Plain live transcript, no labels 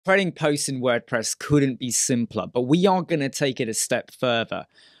Creating posts in WordPress couldn't be simpler, but we are going to take it a step further.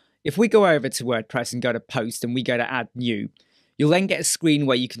 If we go over to WordPress and go to post and we go to add new, you'll then get a screen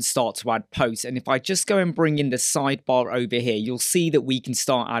where you can start to add posts. And if I just go and bring in the sidebar over here, you'll see that we can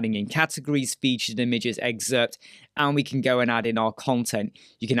start adding in categories, featured images, excerpt, and we can go and add in our content.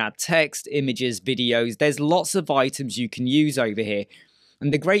 You can add text, images, videos. There's lots of items you can use over here.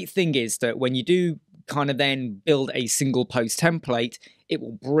 And the great thing is that when you do kind of then build a single post template, it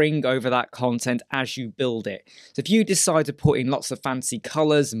will bring over that content as you build it. So if you decide to put in lots of fancy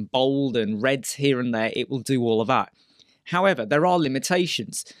colors and bold and reds here and there, it will do all of that. However, there are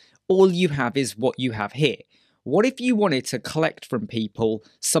limitations. All you have is what you have here. What if you wanted to collect from people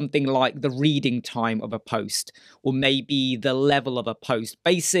something like the reading time of a post, or maybe the level of a post,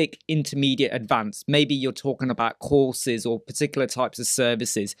 basic, intermediate, advanced? Maybe you're talking about courses or particular types of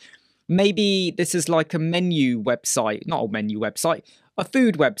services. Maybe this is like a menu website, not a menu website, a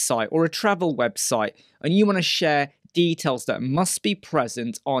food website or a travel website, and you want to share details that must be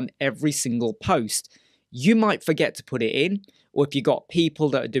present on every single post. You might forget to put it in, or if you've got people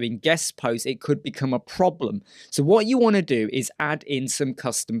that are doing guest posts, it could become a problem. So what you want to do is add in some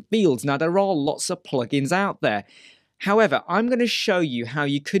custom fields. Now, there are lots of plugins out there. However, I'm going to show you how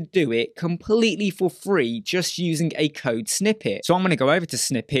you could do it completely for free just using a code snippet. So I'm going to go over to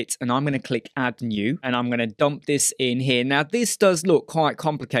snippet and I'm going to click add new and I'm going to dump this in here. Now this does look quite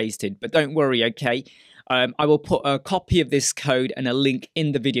complicated, but don't worry, okay? I will put a copy of this code and a link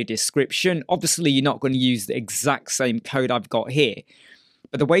in the video description. Obviously, you're not going to use the exact same code I've got here.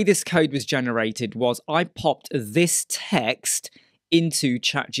 But the way this code was generated was I popped this text into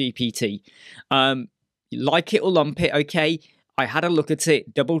ChatGPT. Like it or lump it, okay? I had a look at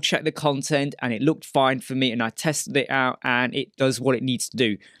it, double checked the content, and it looked fine for me, and I tested it out, and it does what it needs to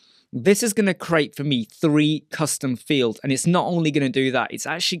do. This is going to create for me 3 custom fields, and it's not only going to do that, it's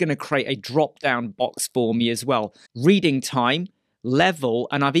actually going to create a drop-down box for me as well. Reading time, level,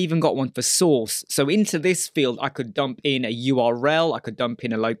 and I've even got one for source. So into this field, I could dump in a URL, I could dump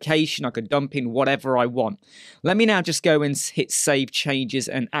in a location, I could dump in whatever I want. Let me now just go and hit Save Changes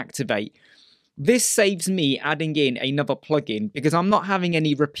and Activate. This saves me adding in another plugin because I'm not having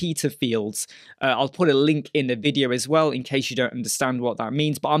any repeater fields. I'll put a link in the video as well in case you don't understand what that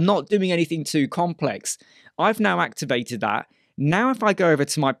means, but I'm not doing anything too complex. I've now activated that. Now if I go over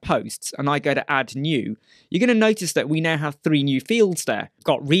to my posts and I go to add new, you're going to notice that we now have 3 new fields there. I've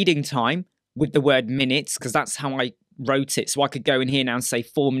got reading time with the word minutes because that's how I wrote it, so I could go in here now and say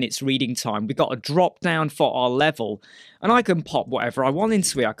 4 minutes reading time. We've got a drop down for our level, and I can pop whatever I want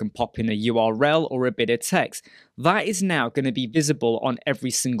into it. I can pop in a URL or a bit of text. That is now going to be visible on every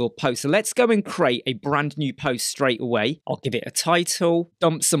single post. So let's go and create a brand new post straight away. I'll give it a title,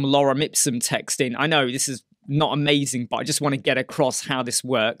 dump some lorem ipsum text in. I know this is not amazing, but I just want to get across how this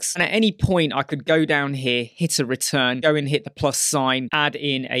works. And at any point, I could go down here, hit a return, go and hit the plus sign, add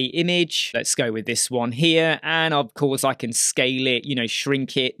in a image. Let's go with this one here. And of course, I can scale it, you know,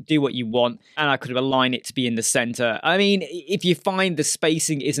 shrink it, do what you want. And I could align it to be in the center. I mean, if you find the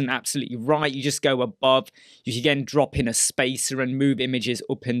spacing isn't absolutely right, you just go above. You can again drop in a spacer and move images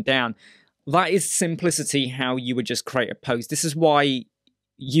up and down. That is simplicity how you would just create a post. This is why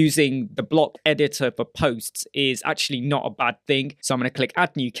using the block editor for posts is actually not a bad thing. So I'm going to click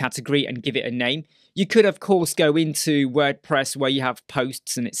add new category and give it a name. You could, of course, go into WordPress where you have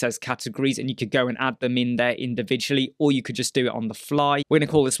posts and it says categories and you could go and add them in there individually, or you could just do it on the fly. We're going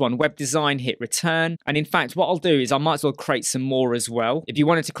to call this one web design, hit return. And in fact, what I'll do is I might as well create some more as well. If you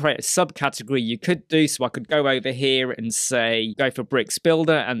wanted to create a subcategory, you could do. So I could go over here and say, go for bricks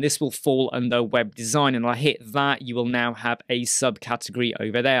builder, and this will fall under web design. And I hit that, you will now have a subcategory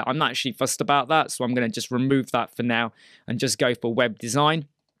over there. I'm not actually fussed about that, so I'm going to just remove that for now and just go for web design.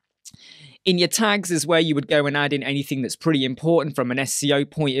 In your tags is where you would go and add in anything that's pretty important from an SEO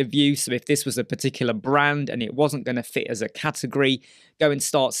point of view. So if this was a particular brand and it wasn't going to fit as a category, go and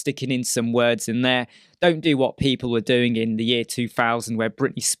start sticking in some words in there. Don't do what people were doing in the year 2000 where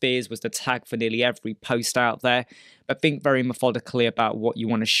Britney Spears was the tag for nearly every post out there. But think very methodically about what you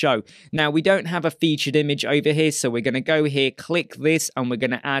want to show. Now, we don't have a featured image over here, so we're going to go here, click this, and we're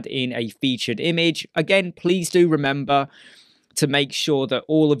going to add in a featured image. Again, please do remember to make sure that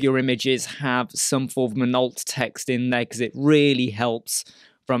all of your images have some form of an alt text in there because it really helps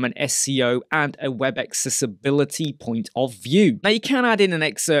from an SEO and a web accessibility point of view. Now, you can add in an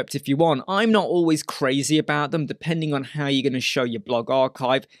excerpt if you want. I'm not always crazy about them, depending on how you're going to show your blog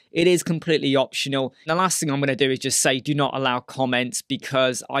archive. It is completely optional. The last thing I'm going to do is just say do not allow comments,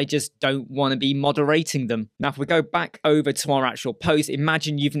 because I just don't want to be moderating them. Now, if we go back over to our actual post,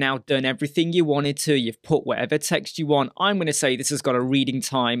 imagine you've now done everything you wanted to. You've put whatever text you want. I'm going to say this has got a reading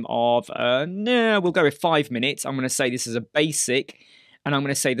time of, we'll go with 5 minutes. I'm going to say this is a basic, and I'm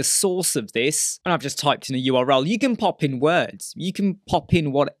going to say the source of this, and I've just typed in a URL. You can pop in words. You can pop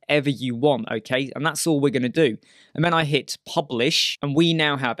in whatever you want, okay? And that's all we're going to do. And then I hit publish, and we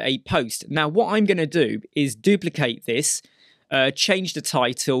now have a post. Now, what I'm going to do is duplicate this, change the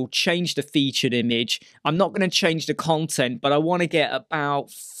title, change the featured image. I'm not going to change the content, but I want to get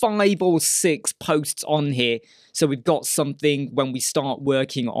about 5 or 6 posts on here, so we've got something when we start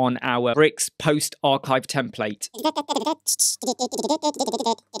working on our Bricks post archive template.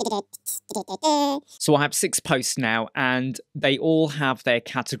 So I have 6 posts now, and they all have their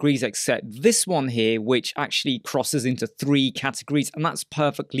categories except this one here, which actually crosses into 3 categories, and that's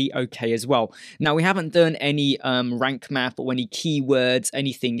perfectly okay as well. Now, we haven't done any rank math or any keywords,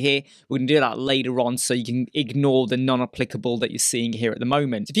 anything here. We're going to do that later on, so you can ignore the non-applicable that you're seeing here at the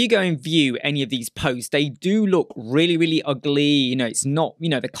moment. If you go and view any of these posts, they do look really, really ugly. You know, it's not, you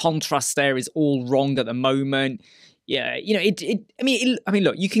know, the contrast there is all wrong at the moment. Yeah, you know, I mean,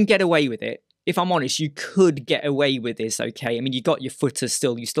 look, you can get away with it. If I'm honest, you could get away with this, okay? I mean, you got your footer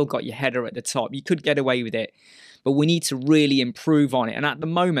still, you still got your header at the top. You could get away with it, but we need to really improve on it. And at the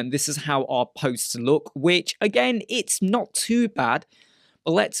moment, this is how our posts look, which, again, it's not too bad,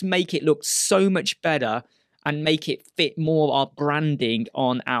 but let's make it look so much better and make it fit more our branding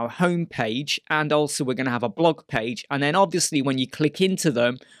on our homepage. And also we're going to have a blog page. And then obviously when you click into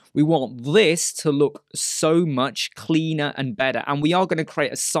them, we want this to look so much cleaner and better. And we are going to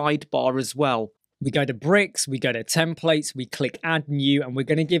create a sidebar as well. We go to bricks, we go to templates, we click add new, and we're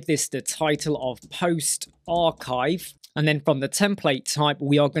going to give this the title of post archive. And then from the template type,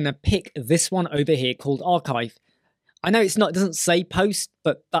 we are going to pick this one over here called archive. I know it doesn't say post,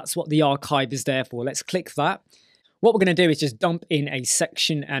 but that's what the archive is there for. Let's click that. What we're going to do is just dump in a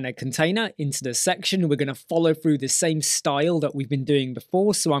section and a container into the section. We're going to follow through the same style that we've been doing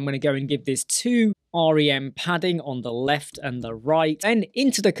before. So I'm going to go and give this 2 REM padding on the left and the right. Then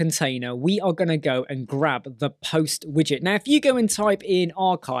into the container, we are going to go and grab the post widget. Now, if you go and type in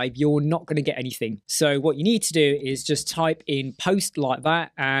archive, you're not going to get anything. So what you need to do is just type in post like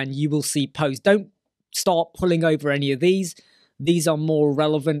that, and you will see post. Don't start pulling over any of these. These are more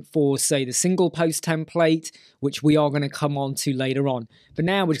relevant for, say, the single post template, which we are going to come on to later on. But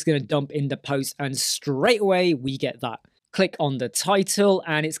now we're just going to dump in the post, and straight away we get that. Click on the title,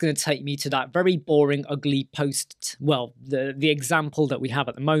 and it's going to take me to that very boring, ugly post, well, the example that we have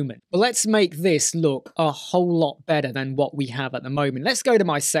at the moment. But let's make this look a whole lot better than what we have at the moment. Let's go to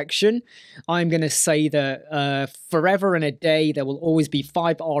my section. I'm going to say that forever and a day, there will always be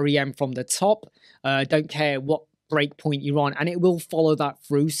 5 REM from the top. Don't care what breakpoint you're on, and it will follow that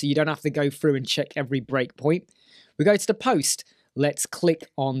through, so you don't have to go through and check every breakpoint. We go to the post. Let's click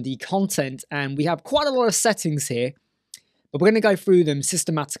on the content, and we have quite a lot of settings here, but we're going to go through them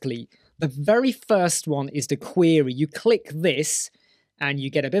systematically. The very first one is the query. You click this, and you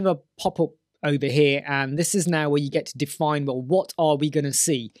get a bit of a pop-up over here, and this is now where you get to define, well, what are we going to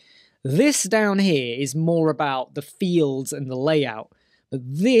see? This down here is more about the fields and the layout. But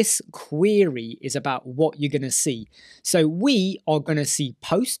this query is about what you're going to see. So we are going to see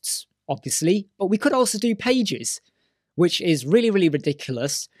posts, obviously, but we could also do pages, which is really, really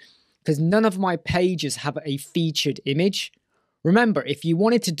ridiculous because none of my pages have a featured image. Remember, if you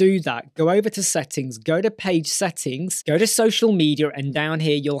wanted to do that, go over to settings, go to page settings, go to social media, and down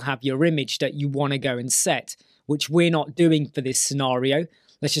here you'll have your image that you want to go and set, which we're not doing for this scenario.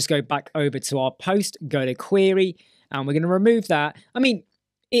 Let's just go back over to our post, go to query, and we're going to remove that. I mean,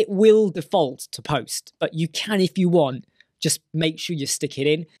 it will default to post, but you can, if you want, just make sure you stick it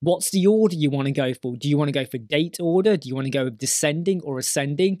in. What's the order you want to go for? Do you want to go for date order? Do you want to go with descending or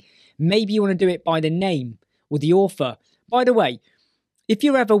ascending? Maybe you want to do it by the name or the author. By the way, if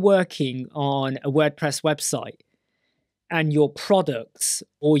you're ever working on a WordPress website and your products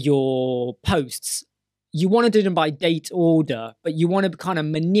or your posts, you want to do them by date order, but you want to kind of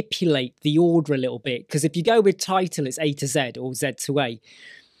manipulate the order a little bit. Because if you go with title, it's A to Z or Z to A.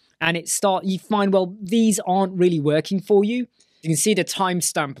 And you find, well, these aren't really working for you. You can see the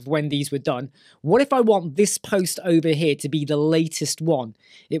timestamp of when these were done. What if I want this post over here to be the latest one?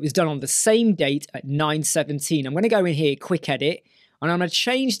 It was done on the same date at 9:17. I'm going to go in here, quick edit, and I'm going to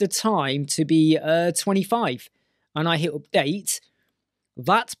change the time to be 25. And I hit update.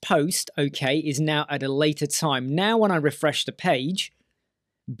 That post, okay, is now at a later time. Now when I refresh the page,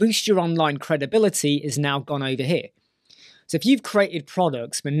 boost your online credibility is now gone over here. So if you've created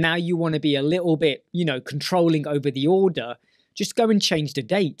products, but now you want to be a little bit, controlling over the order, just go and change the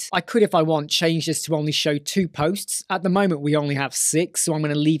date. I could, if I want, change this to only show 2 posts. At the moment, we only have 6, so I'm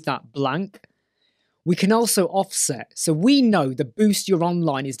going to leave that blank. We can also offset. So we know the boost your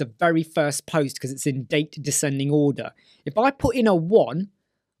online is the very first post because it's in date descending order. If I put in a 1,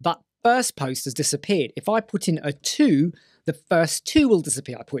 that first post has disappeared. If I put in a 2, the first 2 will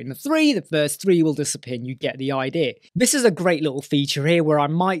disappear. I put in a 3, the first 3 will disappear, and you get the idea. This is a great little feature here where I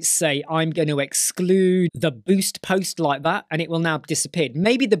might say I'm going to exclude the boost post like that, and it will now disappear.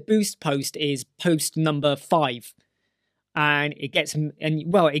 Maybe the boost post is post number 5. And it gets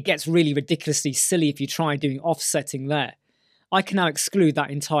really ridiculously silly if you try doing offsetting there. I can now exclude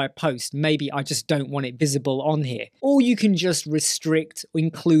that entire post. Maybe I just don't want it visible on here. Or you can just restrict,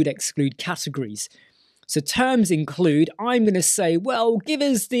 include, exclude categories. So terms include, I'm going to say, well, give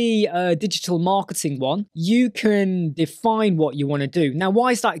us the digital marketing one. You can define what you want to do. Now,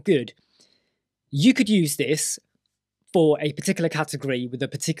 why is that good? You could use this for a particular category with a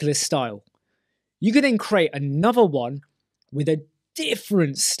particular style. You could then create another one with a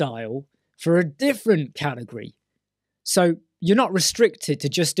different style for a different category. So you're not restricted to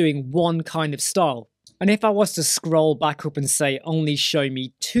just doing one kind of style. And if I was to scroll back up and say, only show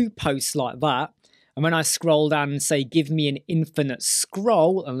me 2 posts like that, and when I scroll down and say, give me an infinite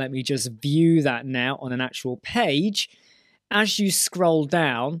scroll, and let me just view that now on an actual page, as you scroll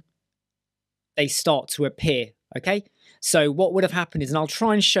down, they start to appear, okay? So what would have happened is, and I'll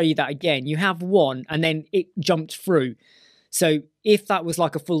try and show you that again, you have 1 and then it jumped through. So if that was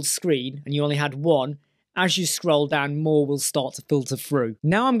like a full screen and you only had 1, as you scroll down, more will start to filter through.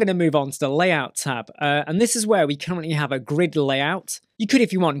 Now I'm going to move on to the layout tab. And this is where we currently have a grid layout. You could,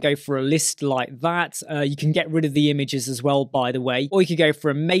 if you want, go for a list like that. You can get rid of the images as well, by the way. Or you could go for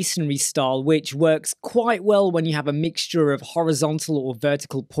a masonry style, which works quite well when you have a mixture of horizontal or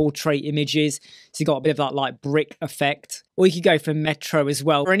vertical portrait images. So you got a bit of that like brick effect. Or you could go for metro as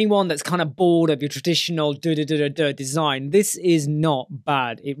well. For anyone that's kind of bored of your traditional design, this is not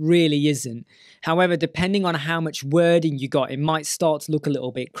bad. It really isn't. However, depending on how much wording you got, it might start to look a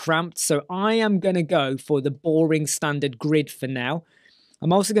little bit cramped. So I am going to go for the boring standard grid for now.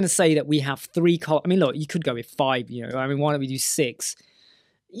 I'm also going to say that we have 3 columns. I mean, look, you could go with 5, why don't we do 6?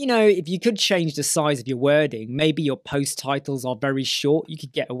 If you could change the size of your wording, maybe your post titles are very short, you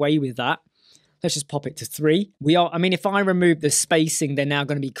could get away with that. Let's just pop it to 3. If I remove the spacing, they're now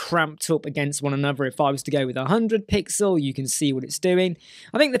going to be cramped up against one another. If I was to go with 100 pixel, you can see what it's doing.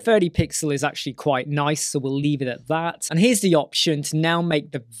 I think the 30 pixel is actually quite nice, so we'll leave it at that. And here's the option to now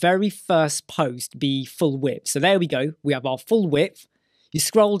make the very first post be full width. So there we go. We have our full width. You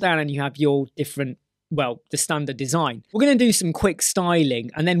scroll down and you have your different, the standard design. We're going to do some quick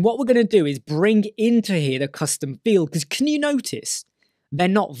styling. And then what we're going to do is bring into here the custom field. Because can you notice? They're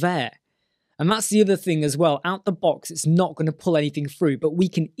not there. And that's the other thing as well. Out the box, it's not going to pull anything through, but we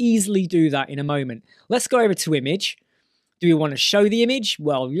can easily do that in a moment. Let's go over to image. Do we want to show the image?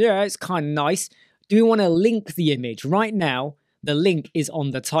 Well, yeah, it's kind of nice. Do we want to link the image? Right now, the link is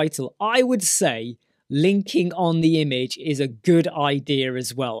on the title. I would say linking on the image is a good idea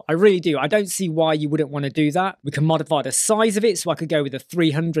as well. I really do. I don't see why you wouldn't want to do that. We can modify the size of it, so I could go with a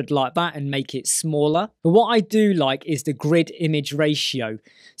 300 like that and make it smaller. But what I do like is the grid image ratio.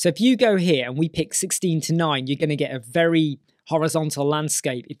 So if you go here and we pick 16:9, you're going to get a very horizontal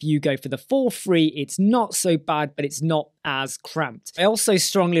landscape. If you go for the 4:3, it's not so bad, but it's not as cramped. I also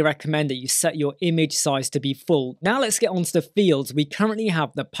strongly recommend that you set your image size to be full. Now let's get onto the fields. We currently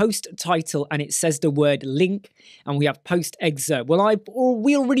have the post title and it says the word link, and we have post excerpt. Well,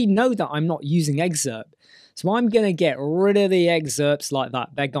 we already know that I'm not using excerpt. So I'm going to get rid of the excerpts like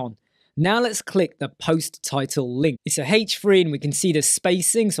that. They're gone. Now let's click the post title link. It's a H3 and we can see the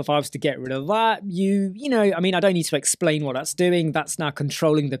spacing. So if I was to get rid of that, I don't need to explain what that's doing. That's now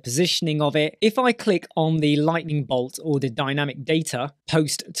controlling the positioning of it. If I click on the lightning bolt or the dynamic data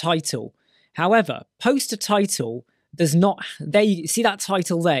post title, however, post title does not, there you see that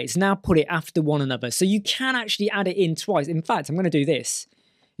title there. It's now put it after one another. So you can actually add it in twice. In fact, I'm going to do this.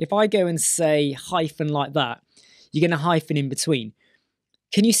 If I go and say hyphen like that, you're going to hyphen in between.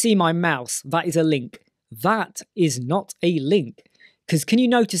 Can you see my mouse? That is a link. That is not a link. Because can you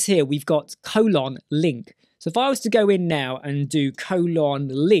notice here, we've got colon link. So if I was to go in now and do colon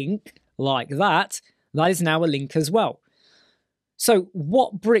link like that, that is now a link as well. So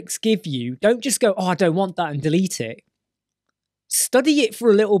what bricks give you, don't just go, oh, I don't want that and delete it. Study it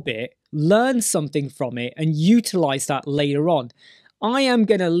for a little bit, learn something from it and utilize that later on. I am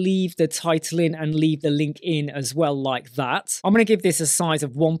going to leave the title in and leave the link in as well like that. I'm going to give this a size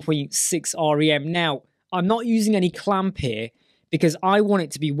of 1.6 rem. Now, I'm not using any clamp here because I want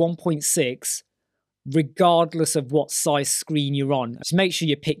it to be 1.6 regardless of what size screen you're on. Just make sure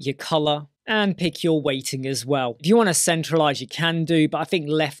you pick your color and pick your weighting as well. If you want to centralize, you can do, but I think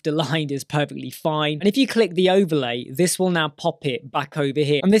left aligned is perfectly fine. And if you click the overlay, this will now pop it back over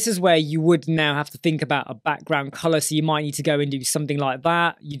here. And this is where you would now have to think about a background color. So you might need to go and do something like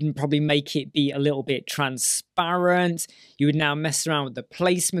that. You can probably make it be a little bit transparent. You would now mess around with the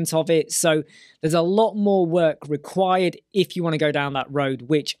placement of it. So there's a lot more work required if you want to go down that road,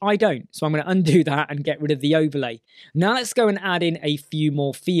 which I don't. So I'm going to undo that and get rid of the overlay. Now let's go and add in a few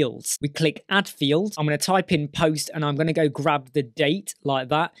more fields. We click add field. I'm going to type in post and I'm going to go grab the date like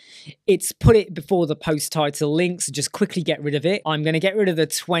that. It's put it before the post title link, so just quickly get rid of it. I'm going to get rid of the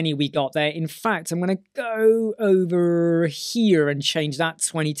 20 we got there. In fact, I'm going to go over here and change that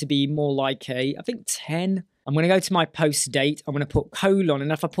 20 to be more like I think 10. I'm going to go to my post date. I'm going to put colon,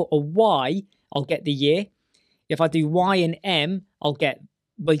 and if I put a Y, I'll get the year. If I do Y and M, I'll get,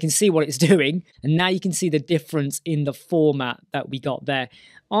 well, you can see what it's doing. And now you can see the difference in the format that we got there.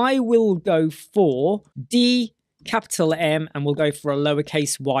 I will go for D, capital M, and we'll go for a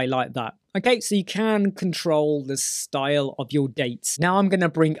lowercase y like that. Okay, so you can control the style of your dates. Now I'm going to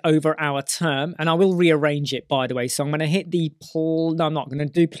bring over our term, and I will rearrange it, by the way. So I'm going to hit the no, I'm not going to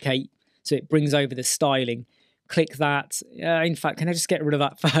duplicate, so it brings over the styling. Click that. In fact, can I just get rid of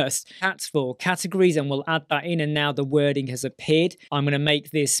that first? Cat for categories, and we'll add that in, and now the wording has appeared. I'm going to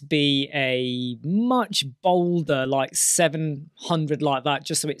make this be a much bolder, like 700 like that,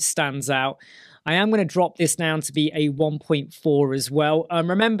 just so it stands out. I am going to drop this down to be a 1.4 as well.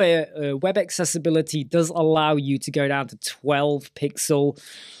 Remember, web accessibility does allow you to go down to 12 pixel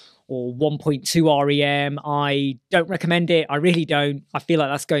or 1.2 rem. I don't recommend it. I really don't. I feel like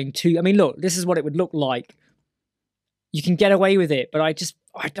that's going too... I mean, look, this is what it would look like. You can get away with it, but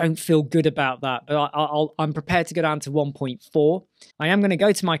I don't feel good about that. But I'm prepared to go down to 1.4. I am going to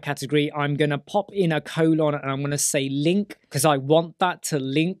go to my category. I'm going to pop in a colon and I'm going to say link because I want that to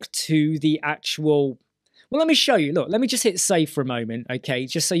link to the actual... Well, let me show you. Look, let me just hit save for a moment, okay,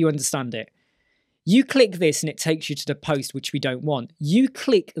 just so you understand it. You click this and it takes you to the post, which we don't want. You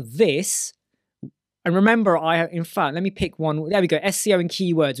click this, and remember, in fact, let me pick one. There we go, SEO and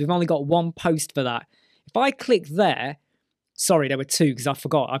keywords. We've only got one post for that. If I click there, sorry, there were two because I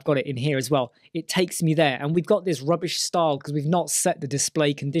forgot. I've got it in here as well. It takes me there. And we've got this rubbish style because we've not set the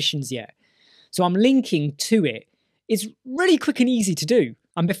display conditions yet. So I'm linking to it. It's really quick and easy to do.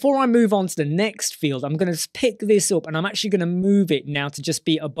 And before I move on to the next field, I'm going to pick this up and I'm actually going to move it now to just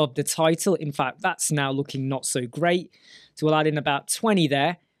be above the title. In fact, that's now looking not so great. So we'll add in about 20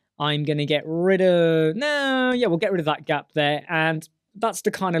 there. I'm going to get rid of... No, yeah, we'll get rid of that gap there. And that's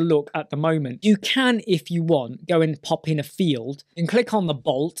the kind of look at the moment. You can, if you want, go and pop in a field and click on the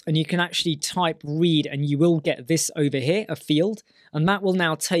bolt and you can actually type read and you will get this over here, a field, and that will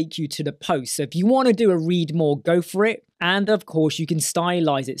now take you to the post. So if you want to do a read more, go for it. And of course, you can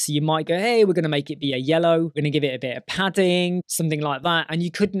stylize it. So you might go, hey, we're going to make it be a yellow. We're going to give it a bit of padding, something like that. And you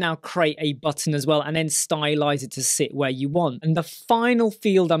could now create a button as well and then stylize it to sit where you want. And the final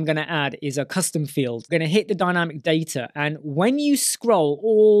field I'm going to add is a custom field. I'm going to hit the dynamic data. And when you scroll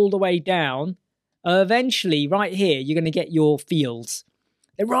all the way down, eventually right here, you're going to get your fields.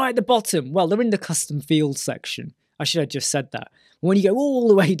 They're right at the bottom. Well, they're in the custom field section. I should have just said that. When you go all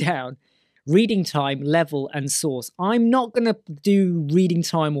the way down, reading time, level, and source. I'm not going to do reading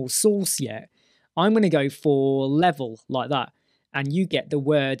time or source yet. I'm going to go for level like that. And you get the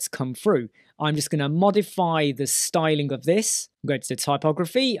words come through. I'm just going to modify the styling of this. Go to the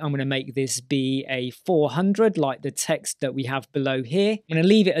typography. I'm going to make this be a 400 like the text that we have below here. I'm going to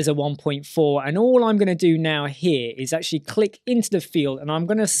leave it as a 1.4. And all I'm going to do now here is actually click into the field and I'm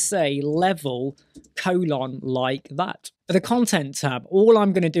going to say level colon like that. For the content tab, all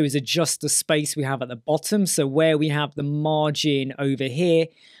I'm going to do is adjust the space we have at the bottom. So where we have the margin over here,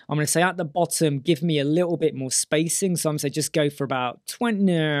 I'm going to say at the bottom, give me a little bit more spacing. So I'm going to say just go for about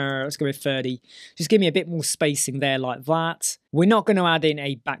 20, let's go with 30. Just give me a bit more spacing there like that. We're not going to add in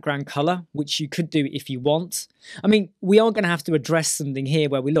a background color, which you could do if you want. I mean, we are going to have to address something here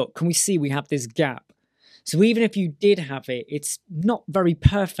where we look. Can we see we have this gap? So even if you did have it, it's not very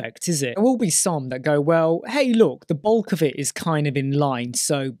perfect, is it? There will be some that go, well, hey, look, the bulk of it is kind of in line,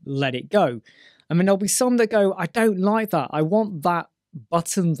 so let it go. I mean, there'll be some that go, I don't like that. I want that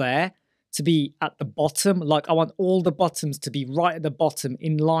button there to be at the bottom. Like I want all the buttons to be right at the bottom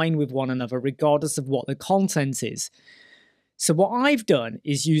in line with one another, regardless of what the content is. So what I've done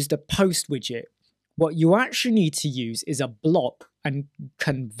is used a post widget. What you actually need to use is a block and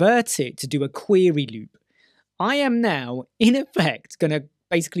convert it to do a query loop. I am now, in effect, going to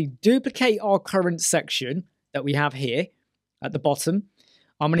basically duplicate our current section that we have here at the bottom.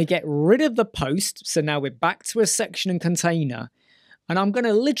 I'm going to get rid of the post. So now we're back to a section and container. And I'm going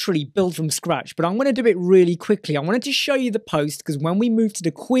to literally build from scratch, but I'm going to do it really quickly. I wanted to show you the post because when we move to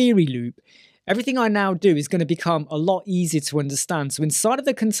the query loop, everything I now do is going to become a lot easier to understand. So inside of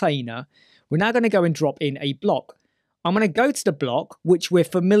the container, we're now going to go and drop in a block. I'm going to go to the block, which we're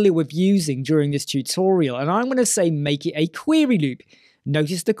familiar with using during this tutorial, and I'm going to say make it a query loop.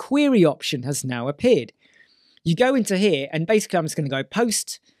 Notice the query option has now appeared. You go into here, and basically I'm just going to go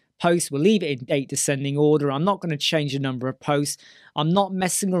post, we'll leave it in date descending order. I'm not going to change the number of posts. I'm not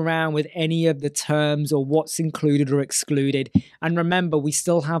messing around with any of the terms or what's included or excluded. And remember, we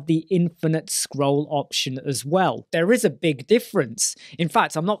still have the infinite scroll option as well. There is a big difference. In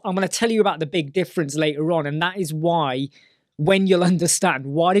fact, I'm going to tell you about the big difference later on. And that is why, when you'll understand,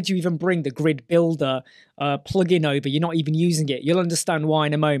 why did you even bring the grid builder plugin over? You're not even using it. You'll understand why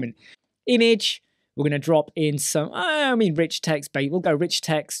in a moment. Image. We're going to drop in some, rich text, but we'll go rich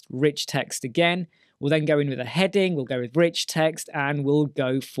text again. We'll then go in with a heading, we'll go with rich text, and we'll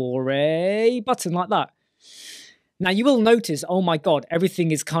go for a button like that. Now you will notice, oh my God,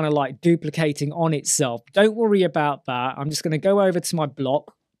 everything is kind of like duplicating on itself. Don't worry about that. I'm just going to go over to my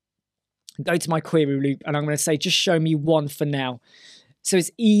block, go to my query loop, and I'm going to say, just show me one for now. So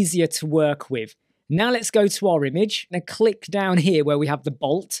it's easier to work with. Now let's go to our image and click down here where we have the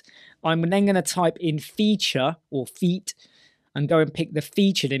bolt. I'm then going to type in feature or feet and go and pick the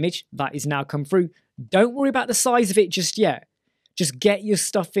featured image. That is now come through. Don't worry about the size of it just yet. Just get your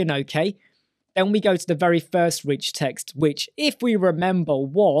stuff in, okay? Then we go to the very first rich text, which, if we remember,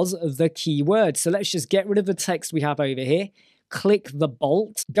 was the keyword. So let's just get rid of the text we have over here. Click the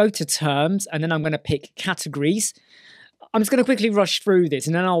bolt, go to terms, and then I'm going to pick categories. I'm just going to quickly rush through this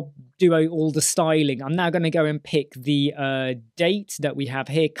and then I'll do all the styling. I'm now going to go and pick the date that we have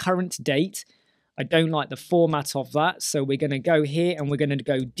here, current date. I don't like the format of that, so we're going to go here and we're going to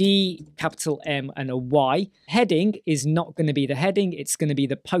go D, capital M and a Y. Heading is not going to be the heading, it's going to be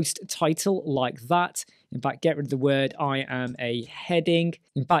the post title like that. In fact, get rid of the word I am a heading.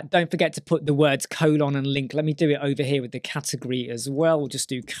 In fact, don't forget to put the words colon and link. Let me do it over here with the category as well. We'll just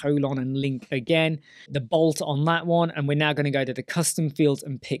do colon and link again. The bolt on that one, and we're now going to go to the custom fields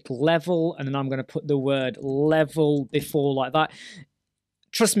and pick level, and then I'm going to put the word level before like that.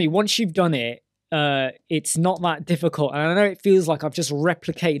 Trust me, once you've done it, it's not that difficult. And I know it feels like I've just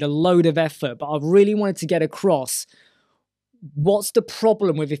replicated a load of effort, but I really wanted to get across what's the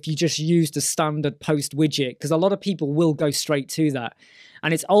problem with if you just use the standard post widget, because a lot of people will go straight to that.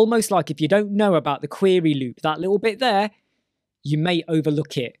 And it's almost like if you don't know about the query loop, that little bit there, you may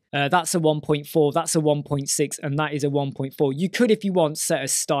overlook it. That's a 1.4, that's a 1.6, and that is a 1.4. You could, if you want, set a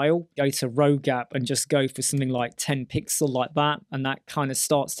style, go to row gap and just go for something like 10 pixel like that, and that kind of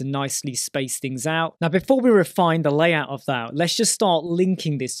starts to nicely space things out. Now, before we refine the layout of that, let's just start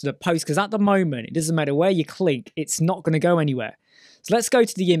linking this to the post, because at the moment, it doesn't matter where you click, it's not going to go anywhere. So let's go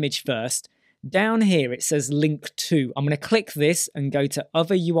to the image first. Down here, it says link to. I'm going to click this and go to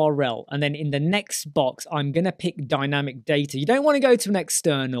other URL. And then in the next box, I'm going to pick dynamic data. You don't want to go to an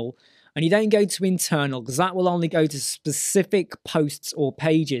external and you don't go to internal because that will only go to specific posts or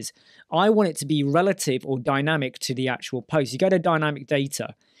pages. I want it to be relative or dynamic to the actual post. You go to dynamic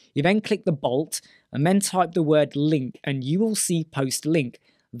data. You then click the bolt and then type the word link and you will see post link.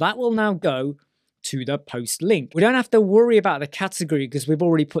 That will now go to the post link. We don't have to worry about the category because we've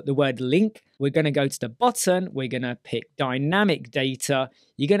already put the word link. We're going to go to the button. We're going to pick dynamic data.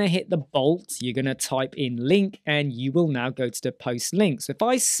 You're going to hit the bolt. You're going to type in link and you will now go to the post link. So if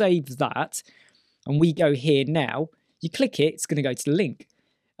I save that and we go here now, you click it, it's going to go to the link.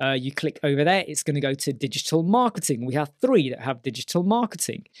 You click over there, it's going to go to digital marketing. We have 3 that have digital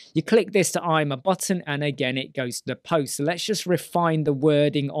marketing. You click this to I'm a button, and again, it goes to the post. So let's just refine the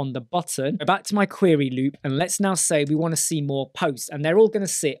wording on the button. Go back to my query loop, and let's now say we want to see more posts, and they're all going to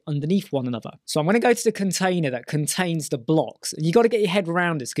sit underneath one another. So I'm going to go to the container that contains the blocks. And you got to get your head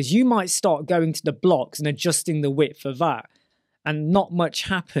around this, because you might start going to the blocks and adjusting the width of that, and not much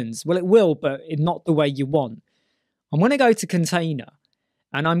happens. Well, it will, but not the way you want. I'm going to go to container.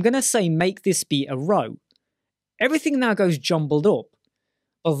 And I'm going to say, make this be a row. Everything now goes jumbled up.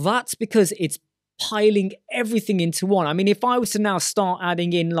 But that's because it's piling everything into one. I mean, if I was to now start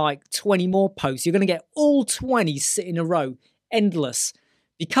adding in like 20 more posts, you're going to get all 20 sit in a row, endless,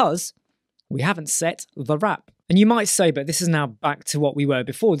 because we haven't set the wrap. And you might say, but this is now back to what we were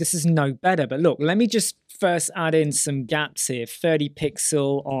before. This is no better. But look, let me just first add in some gaps here. 30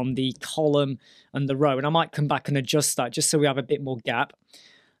 pixel on the column and the row. And I might come back and adjust that just so we have a bit more gap.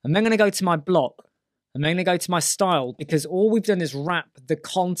 I'm then going to go to my block. I'm then going to go to my style, because all we've done is wrap the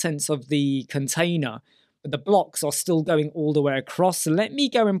contents of the container, but the blocks are still going all the way across. So let me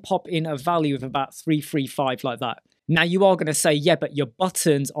go and pop in a value of about 335 like that. Now you are going to say, yeah, but your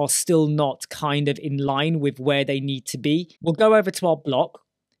buttons are still not kind of in line with where they need to be. We'll go over to our block,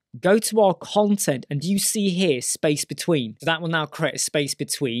 go to our content, and you see here space between. So that will now create a space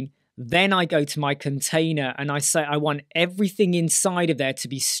between. Then I go to my container and I say I want everything inside of there to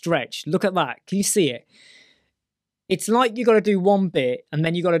be stretched. Look at that. Can you see it? It's like you got to do one bit and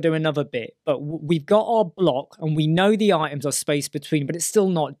then you got to do another bit. But we've got our block and we know the items are spaced between, but it's still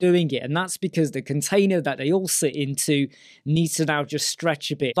not doing it. And that's because the container that they all sit into needs to now just stretch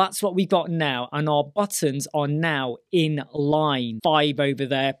a bit. That's what we got now. And our buttons are now in line. 5 over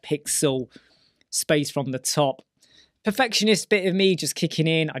there, pixel, space from the top. Perfectionist bit of me just kicking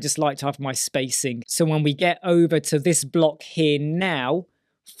in. I just like to have my spacing. So when we get over to this block here now,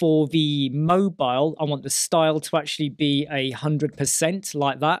 for the mobile, I want the style to actually be 100%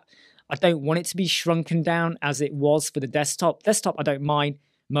 like that. I don't want it to be shrunken down as it was for the desktop. Desktop, I don't mind.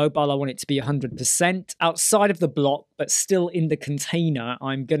 Mobile, I want it to be 100%. Outside of the block, but still in the container,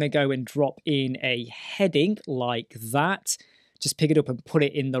 I'm going to go and drop in a heading like that. Just pick it up and put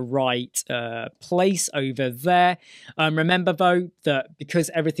it in the right place over there. Remember, though, that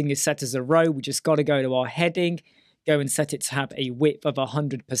because everything is set as a row, we just got to go to our heading, go and set it to have a width of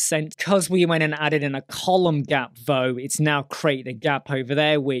 100%. Because we went and added in a column gap, though, it's now created a gap over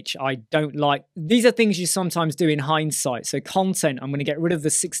there, which I don't like. These are things you sometimes do in hindsight. So content, I'm going to get rid of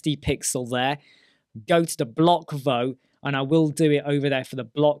the 60 pixel there. Go to the block, though, and I will do it over there for the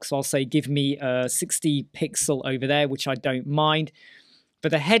block. So I'll say give me a 60 pixel over there, which I don't mind. For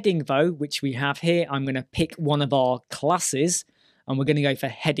the heading, though, which we have here, I'm going to pick one of our classes, and we're going to go for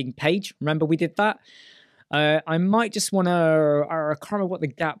heading page. Remember we did that? I might just want to, I can't remember what the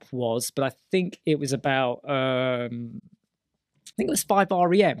gap was, but I think it was about, I think it was 5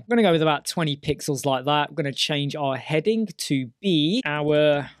 REM. I'm going to go with about 20 pixels like that. I'm going to change our heading to be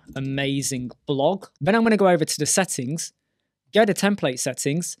our amazing blog. Then I'm going to go over to the settings, go to template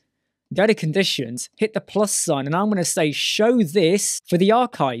settings, go to conditions, hit the plus sign, and I'm going to say show this for the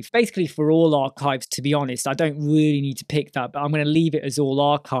archive. Basically for all archives, to be honest. I don't really need to pick that, but I'm going to leave it as all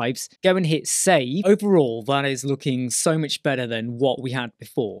archives. Go and hit save. Overall, that is looking so much better than what we had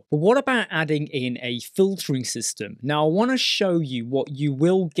before. But what about adding in a filtering system? Now, I want to show you what you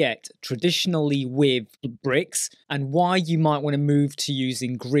will get traditionally with bricks and why you might want to move to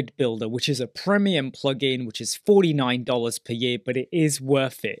using Grid Builder, which is a premium plugin, which is $49 per year, but it is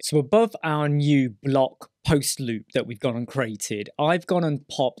worth it. So above our new block post loop that we've gone and created, I've gone and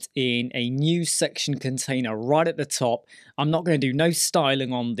popped in a new section container right at the top. I'm not going to do no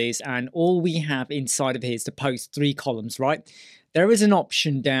styling on this, and all we have inside of here is to post 3 columns, right? There is an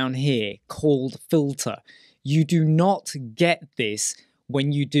option down here called filter. You do not get this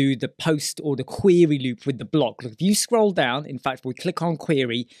when you do the post or the query loop with the block. Look, if you scroll down, in fact, we click on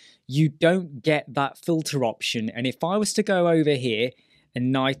query, you don't get that filter option. And if I was to go over here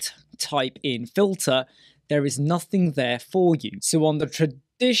and type in filter, there is nothing there for you. So on the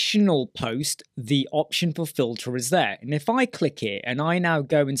traditional post, the option for filter is there. And if I click it and I now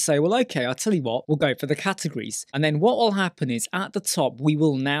go and say, well, okay, I'll tell you what, we'll go for the categories. And then what will happen is at the top, we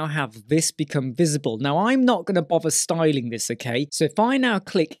will now have this become visible. Now, I'm not going to bother styling this, okay? So if I now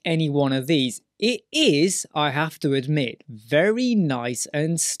click any one of these, it is, I have to admit, very nice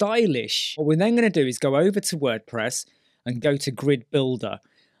and stylish. What we're then going to do is go over to WordPress and go to Grid Builder.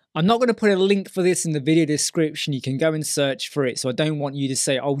 I'm not going to put a link for this in the video description. You can go and search for it. So I don't want you to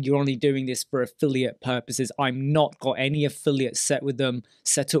say, oh, you're only doing this for affiliate purposes. I'm not got any affiliate set up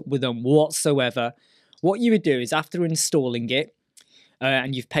with them whatsoever. What you would do is after installing it,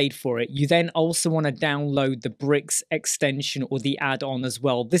 and you've paid for it, you then also want to download the bricks extension or the add-on as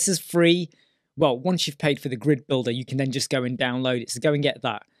well. This is free. Well, once you've paid for the Grid Builder, you can then just go and download it. So go and get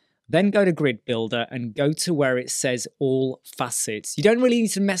that. Then go to Grid Builder and go to where it says all facets. You don't really need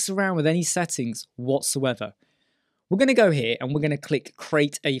to mess around with any settings whatsoever. We're going to go here and we're going to click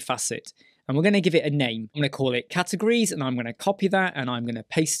create a facet and we're going to give it a name. I'm going to call it categories and I'm going to copy that and I'm going to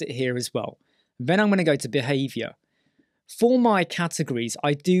paste it here as well. Then I'm going to go to behavior. For my categories,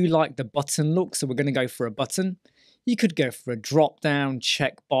 I do like the button look, so we're going to go for a button. You could go for a drop down,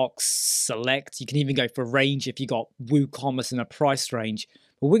 checkbox, select. You can even go for range if you got WooCommerce and a price range.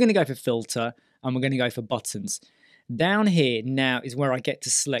 But we're going to go for filter and we're going to go for buttons. Down here now is where I get to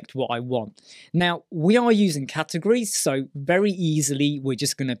select what I want. Now, we are using categories, so very easily we're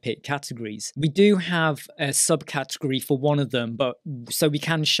just going to pick categories. We do have a subcategory for one of them, but so we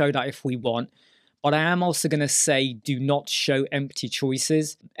can show that if we want. But I am also going to say do not show empty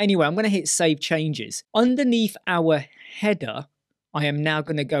choices. Anyway, I'm going to hit save changes. Underneath our header, I am now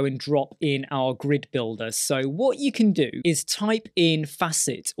going to go and drop in our grid builder. So what you can do is type in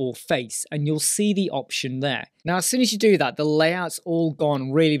facet or face and you'll see the option there. Now, as soon as you do that, the layout's all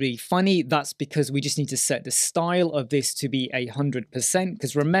gone really funny. That's because we just need to set the style of this to be 100%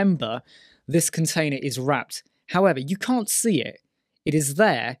 because remember, this container is wrapped. However, you can't see it. It is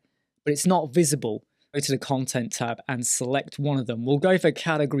there, but it's not visible. Go to the content tab and select one of them. We'll go for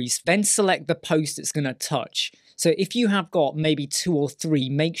categories, then select the post it's going to touch. So if you have got maybe 2 or 3,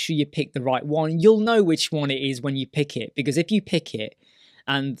 make sure you pick the right one. You'll know which one it is when you pick it, because if you pick it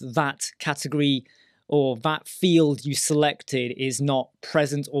and that category or that field you selected is not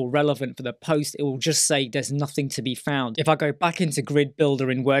present or relevant for the post, it will just say there's nothing to be found. If I go back into Grid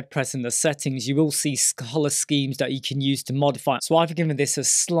Builder in WordPress in the settings, you will see color schemes that you can use to modify. So I've given this a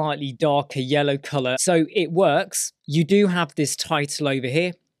slightly darker yellow color. So it works. You do have this title over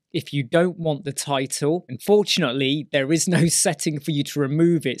here. If you don't want the title, unfortunately, there is no setting for you to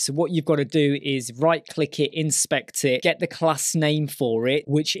remove it. So what you've got to do is right click it, inspect it, get the class name for it,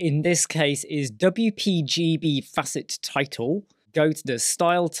 which in this case is WPGB facet title. Go to the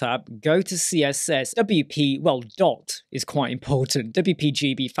style tab, go to CSS, dot is quite important,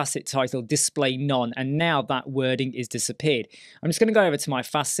 WPGB facet title display none, and now that wording is disappeared. I'm just going to go over to my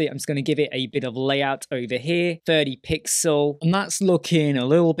facet, I'm just going to give it a bit of layout over here, 30 pixel, and that's looking a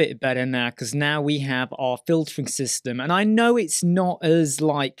little bit better now because now we have our filtering system, and I know it's not as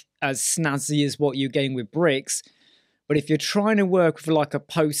snazzy as what you're getting with bricks, but if you're trying to work with like a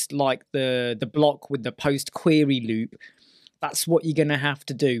post like the block with the post query loop, that's what you're going to have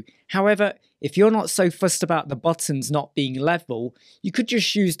to do. However, if you're not so fussed about the buttons not being level, you could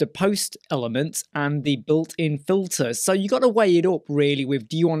just use the post element and the built-in filter. So you got to weigh it up really with,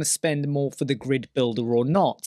 do you want to spend more for the grid builder or not?